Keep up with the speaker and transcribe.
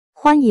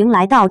欢迎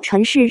来到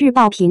陈氏日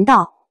报频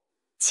道，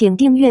请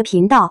订阅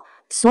频道，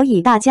所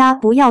以大家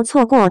不要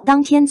错过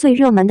当天最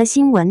热门的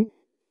新闻。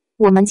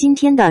我们今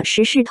天的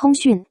时事通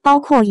讯包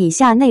括以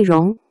下内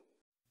容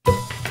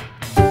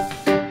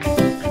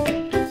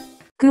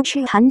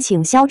：Gucci 谈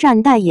请肖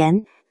战代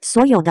言，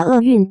所有的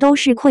厄运都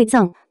是馈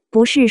赠，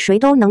不是谁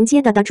都能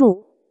接的得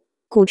住。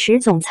古驰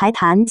总裁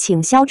谈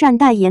请肖战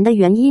代言的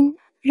原因，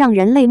让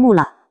人泪目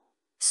了。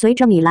随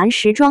着米兰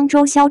时装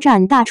周肖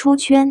战大出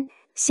圈，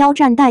肖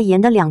战代言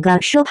的2个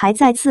奢牌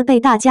再次被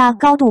大家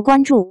高度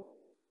关注。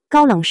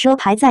高冷奢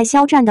牌在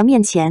肖战的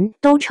面前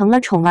都成了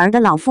宠儿的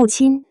老父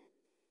亲。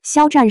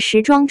肖战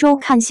时装周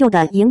看秀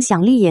的影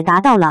响力也达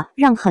到了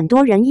让很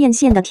多人艳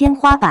羡的天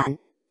花板。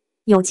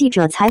有记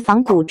者采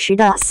访古驰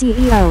的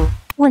CEO，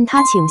 问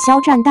他请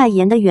肖战代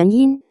言的原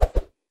因。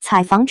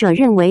采访者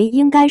认为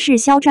应该是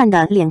肖战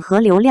的脸和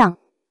流量。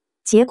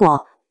结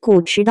果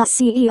古驰的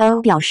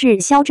CEO 表示，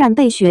肖战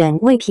被选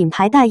为品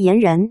牌代言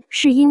人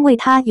是因为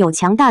他有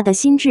强大的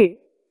心智。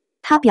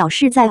他表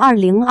示，在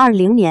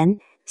2020年，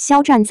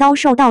肖战遭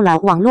受到了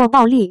网络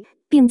暴力，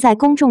并在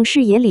公众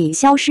视野里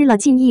消失了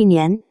近1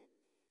年。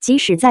即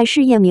使在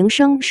事业名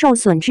声受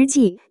损之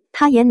际，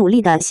他也努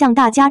力地向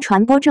大家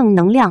传播正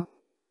能量。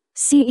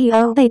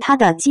CEO 被他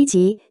的积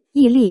极、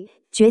毅力、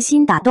决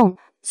心打动，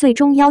最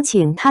终邀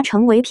请他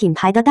成为品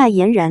牌的代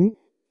言人。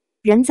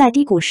人在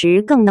低谷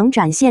时更能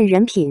展现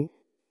人品。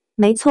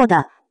没错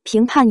的，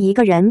评判一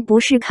个人不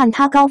是看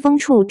他高峰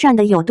处站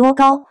得有多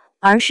高，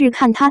而是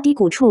看他低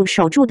谷处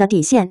守住的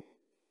底线。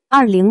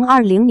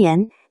2020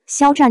年，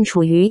肖战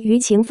处于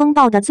舆情风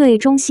暴的最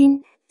中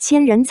心，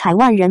千人踩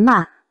万人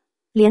骂，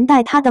连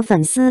带他的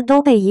粉丝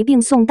都被一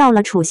并送到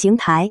了处刑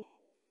台。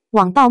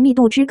网暴密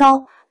度之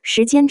高，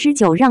时间之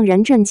久让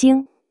人震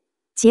惊。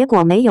结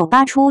果没有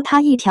扒出他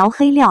一条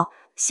黑料，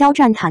肖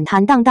战坦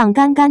坦荡荡、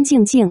干干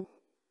净净。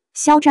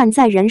肖战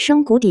在人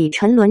生谷底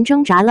沉沦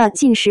挣扎了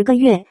近10个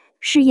月，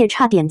事业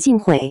差点尽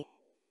毁。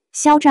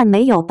肖战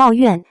没有抱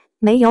怨，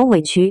没有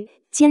委屈，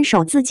坚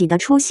守自己的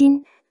初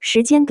心，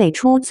时间给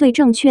出最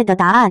正确的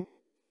答案。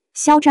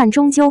肖战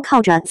终究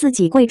靠着自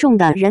己贵重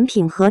的人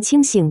品和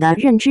清醒的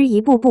认知，一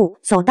步步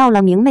走到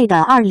了明媚的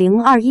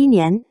2021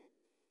年。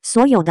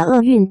所有的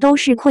厄运都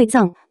是馈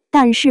赠，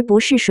但是不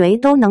是谁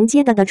都能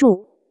接得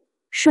住。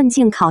顺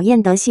境考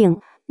验德性，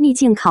逆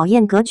境考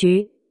验格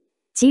局。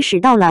即使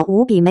到了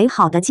无比美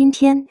好的今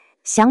天，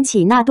想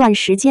起那段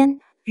时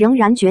间，仍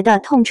然觉得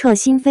痛彻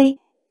心扉。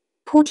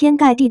铺天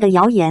盖地的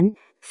谣言，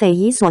匪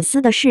夷所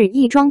思的事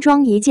一桩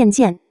桩一件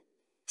件。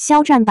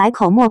肖战百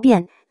口莫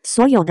辩，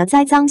所有的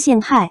栽赃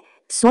陷害，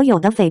所有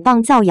的诽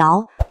谤造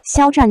谣，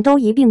肖战都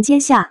一并接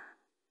下。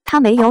他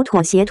没有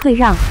妥协退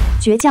让，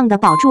倔强地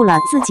保住了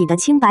自己的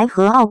清白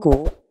和傲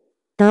骨。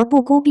德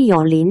不孤必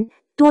有邻，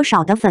多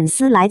少的粉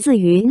丝来自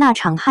于那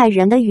场骇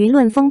人的舆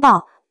论风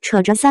暴，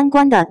扯着3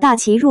观的大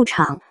旗入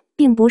场，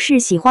并不是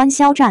喜欢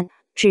肖战，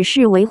只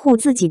是维护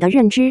自己的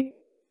认知。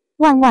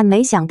万万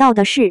没想到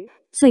的是，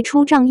最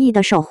初仗义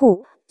的守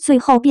护，最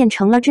后变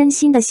成了真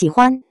心的喜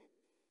欢。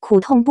苦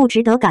痛不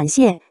值得感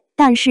谢，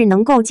但是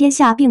能够接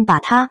下并把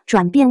它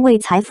转变为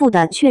财富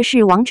的却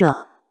是王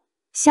者。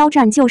肖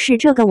战就是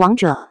这个王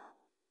者。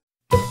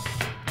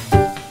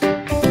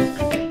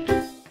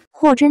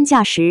货真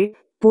价实，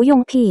不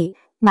用 P，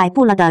 买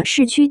不了的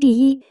世趋第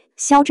一，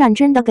肖战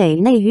真的给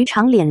内娱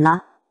长脸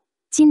了。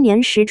今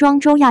年时装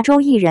周亚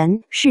洲艺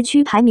人世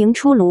趋排名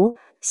出炉，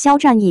肖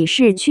战以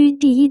世趋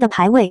第一的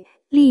排位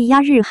力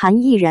压日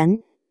韩艺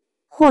人。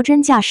货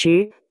真价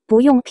实，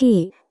不用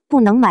P，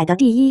 不能买的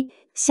第一，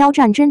肖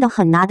战真的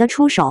很拿得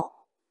出手。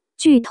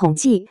据统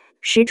计，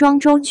时装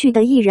周去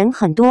的艺人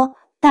很多，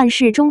但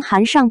是中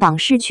韩上榜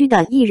世趋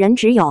的艺人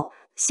只有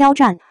肖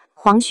战、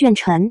黄炫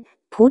晨、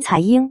朴彩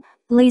英、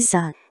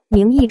Lisa、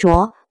宁艺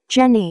卓、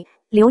Jennie、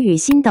刘雨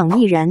昕等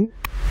艺人。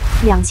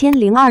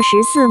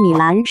2024米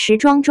兰时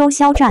装周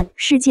肖战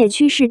世界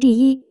趋势第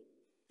一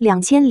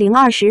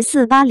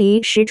，2024巴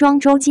黎时装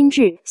周金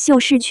智秀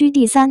世趋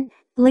第3，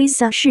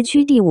 Lisa 世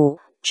趋第5，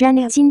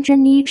 Jennie 金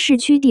珍妮世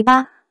趋第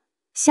8。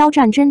肖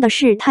战真的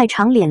是太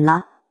长脸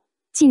了。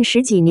近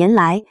10几年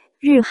来，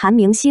日韩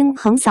明星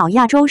横扫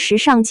亚洲时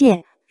尚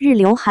界，日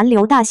流韩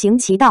流大行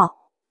其道。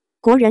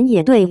国人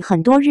也对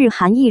很多日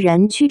韩艺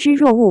人趋之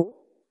若鹜，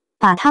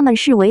把他们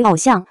视为偶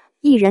像。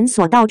艺人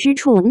所到之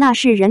处，那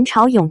是人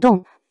潮涌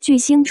动，巨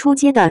星出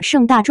街的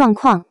盛大状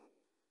况。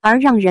而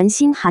让人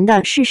心寒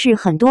的是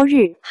很多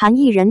日韩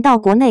艺人到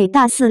国内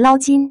大肆捞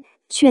金，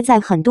却在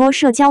很多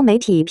社交媒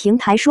体平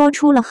台说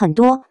出了很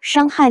多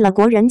伤害了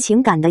国人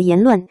情感的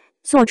言论，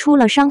做出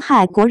了伤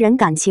害国人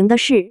感情的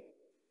事。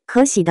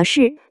可喜的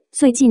是，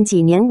最近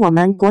几年我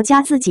们国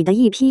家自己的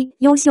一批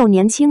优秀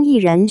年轻艺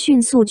人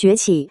迅速崛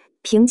起，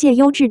凭借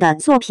优质的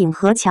作品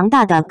和强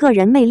大的个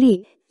人魅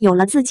力，有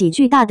了自己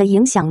巨大的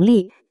影响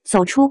力，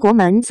走出国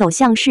门，走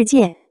向世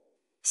界。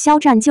肖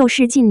战就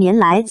是近年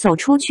来走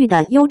出去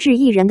的优质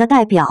艺人的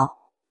代表。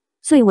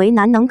最为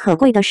难能可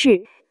贵的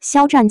是，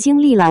肖战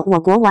经历了我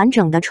国完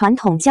整的传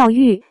统教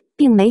育，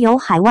并没有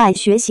海外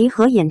学习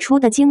和演出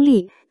的经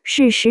历，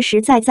是实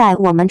实在在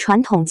我们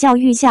传统教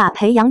育下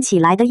培养起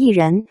来的艺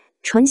人，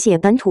纯血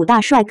本土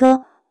大帅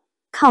哥。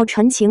靠《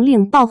陈情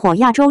令》爆火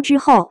亚洲之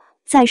后，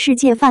在世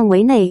界范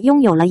围内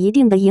拥有了一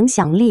定的影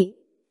响力。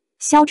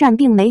肖战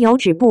并没有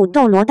止步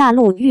斗罗大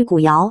陆、玉骨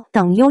遥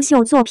等优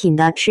秀作品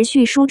的持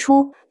续输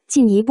出，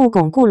进一步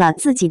巩固了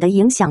自己的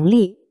影响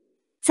力。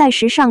在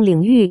时尚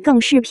领域，更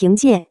是凭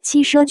借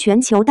汽车全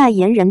球代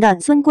言人的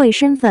尊贵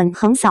身份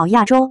横扫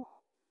亚洲。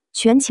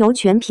全球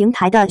全平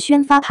台的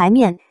宣发牌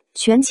面，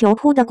全球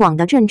铺得广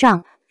的阵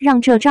仗，让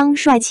这张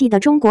帅气的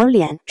中国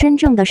脸真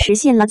正的实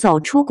现了走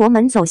出国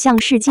门走向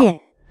世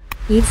界。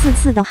一次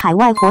次的海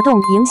外活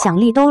动影响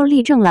力都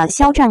例证了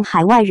肖战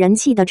海外人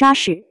气的扎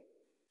实。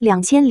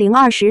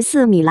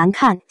2024米兰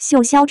看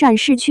秀肖战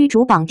市区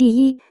主榜第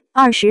一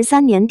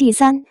，23年第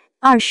三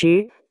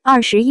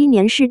，21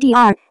年是第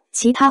二，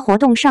其他活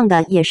动上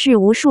的也是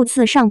无数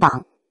次上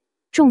榜。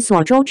众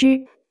所周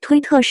知，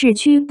推特市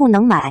区不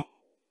能买，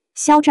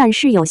肖战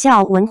是有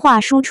效文化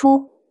输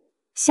出，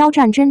肖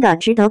战真的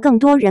值得更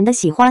多人的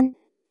喜欢。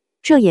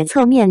这也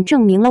侧面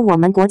证明了我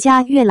们国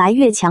家越来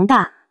越强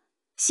大。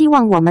希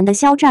望我们的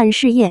肖战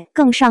事业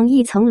更上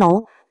一层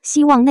楼，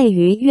希望内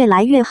娱越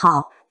来越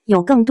好，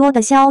有更多的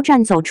肖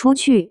战走出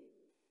去。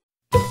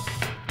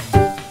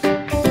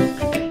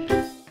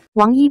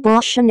王一博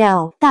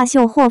Chanel 大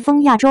秀获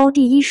封亚洲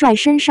第一帅，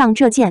身上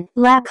这件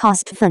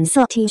LACOSTE 粉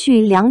色 T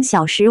恤2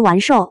小时完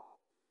售。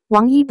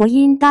王一博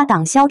因搭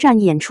档肖战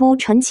演出《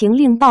陈情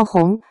令》爆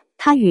红，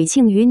他与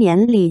庆余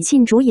年李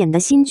沁主演的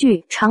新剧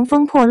《长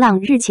风破浪》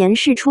日前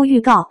释出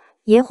预告，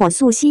也火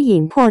速吸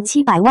引破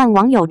700万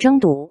网友争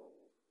睹。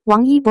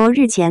王一博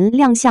日前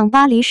亮相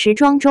巴黎时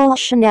装周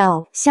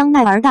Chanel 香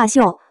奈儿大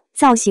秀，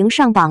造型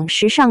上榜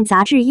时尚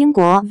杂志英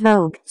国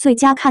Vogue 最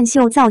佳看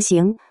秀造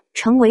型，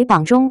成为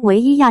榜中唯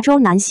一亚洲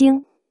男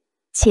星。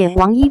且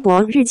王一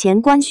博日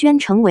前官宣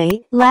成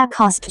为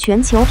LACOSTE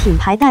全球品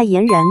牌代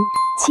言人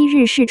，7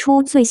日释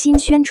出最新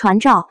宣传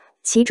照，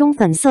其中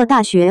粉色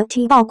大学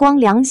T 曝光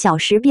2小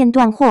时便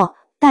断货，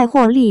带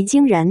货力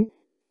惊人。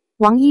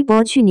王一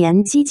博去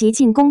年积极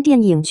进攻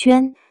电影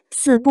圈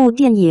，4部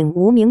电影《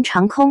无名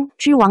长空》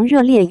之王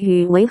热烈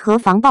与维和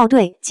防暴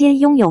队皆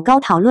拥有高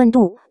讨论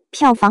度，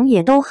票房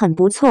也都很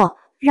不错，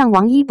让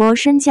王一博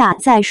身价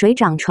在水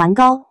涨船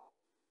高。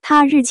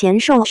他日前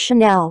受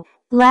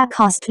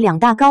Chanel、LACOSTE 2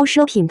大高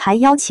奢品牌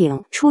邀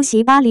请出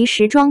席巴黎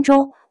时装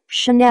周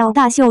Chanel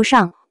大秀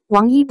上，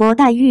王一博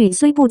待遇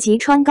虽不及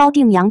穿高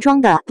定洋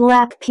装的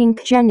Blackpink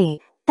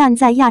Jennie， 但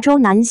在亚洲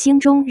男星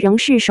中仍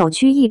是首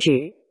屈一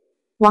指。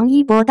王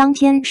一博当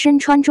天身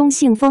穿中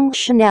性风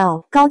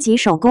Chanel 高级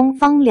手工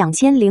方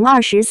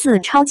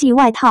2024超级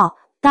外套，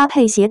搭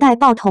配鞋带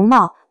豹头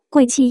帽，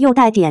贵气又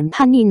带点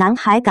叛逆男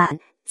孩感，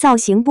造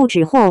型不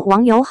止获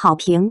网友好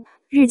评，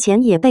日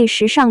前也被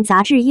时尚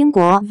杂志英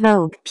国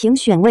Vogue 评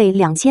选为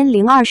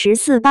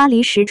2024巴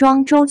黎时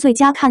装周最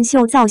佳看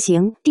秀造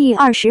型第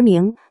20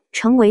名，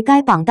成为该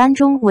榜单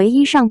中唯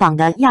一上榜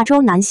的亚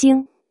洲男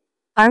星。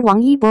而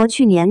王一博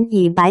去年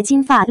以白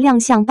金发亮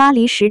相巴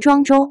黎时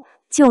装周，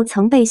就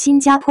曾被新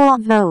加坡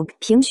Vogue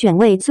评选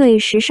为最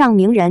时尚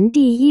名人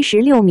第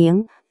16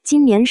名，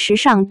今年时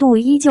尚度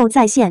依旧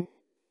在线。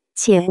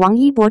且王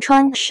一博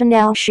穿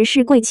Chanel 时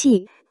式贵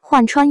气，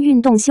换穿运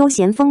动休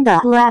闲风的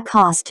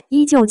LACOSTE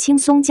依旧轻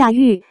松驾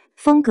驭，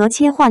风格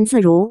切换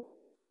自如。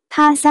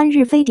他3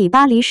日飞抵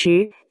巴黎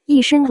时，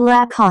一身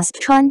LACOSTE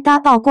穿搭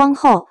曝光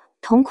后，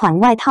同款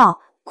外套、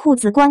裤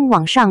子官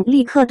网上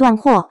立刻断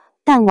货，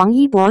但王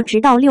一博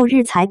直到6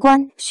日才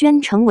官宣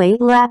成为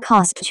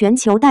LACOSTE 全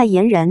球代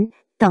言人，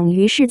等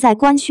于是在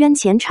官宣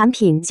前产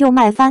品就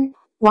卖翻，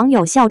网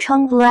友笑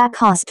称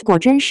LACOSTE 果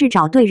真是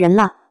找对人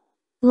了。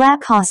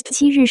LACOSTE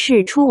 7日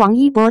释出王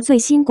一博最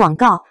新广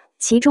告，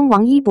其中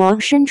王一博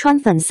身穿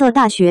粉色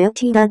大学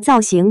T 的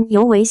造型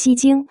尤为吸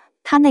睛，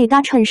他内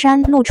搭衬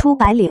衫露出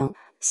白领，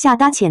下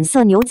搭浅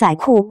色牛仔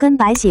裤跟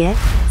白鞋，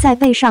再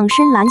背上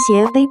深蓝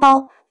鞋背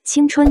包，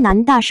青春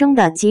男大生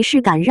的即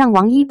视感让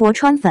王一博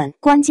穿粉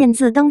关键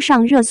字登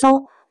上热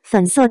搜。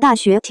粉色大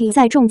学 T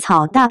在种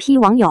草大批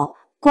网友，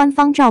官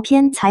方照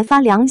片才发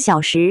2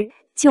小时，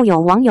就有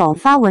网友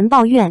发文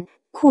抱怨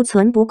库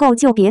存不够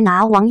就别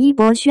拿王一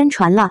博宣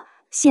传了，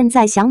现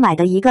在想买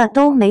的一个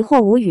都没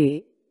货，无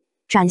语，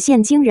展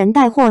现惊人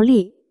带货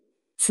力。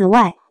此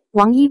外，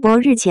王一博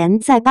日前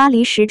在巴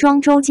黎时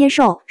装周接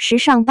受时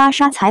尚芭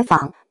莎采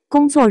访，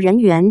工作人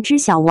员知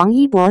晓王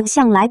一博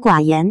向来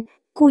寡言，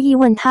故意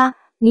问他：“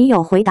你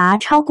有回答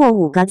超过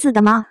5个字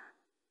的吗？”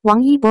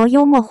王一博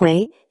幽默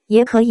回：“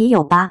也可以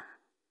有吧，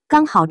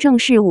刚好正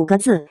是5个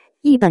字。”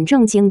一本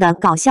正经的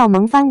搞笑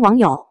萌翻网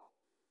友。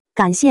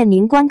感谢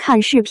您观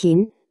看视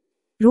频，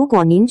如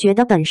果您觉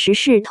得本时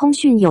事通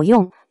讯有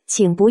用，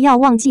请不要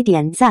忘记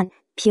点赞、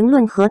评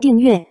论和订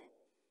阅。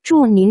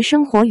祝您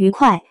生活愉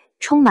快，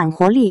充满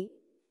活力，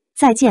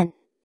再见。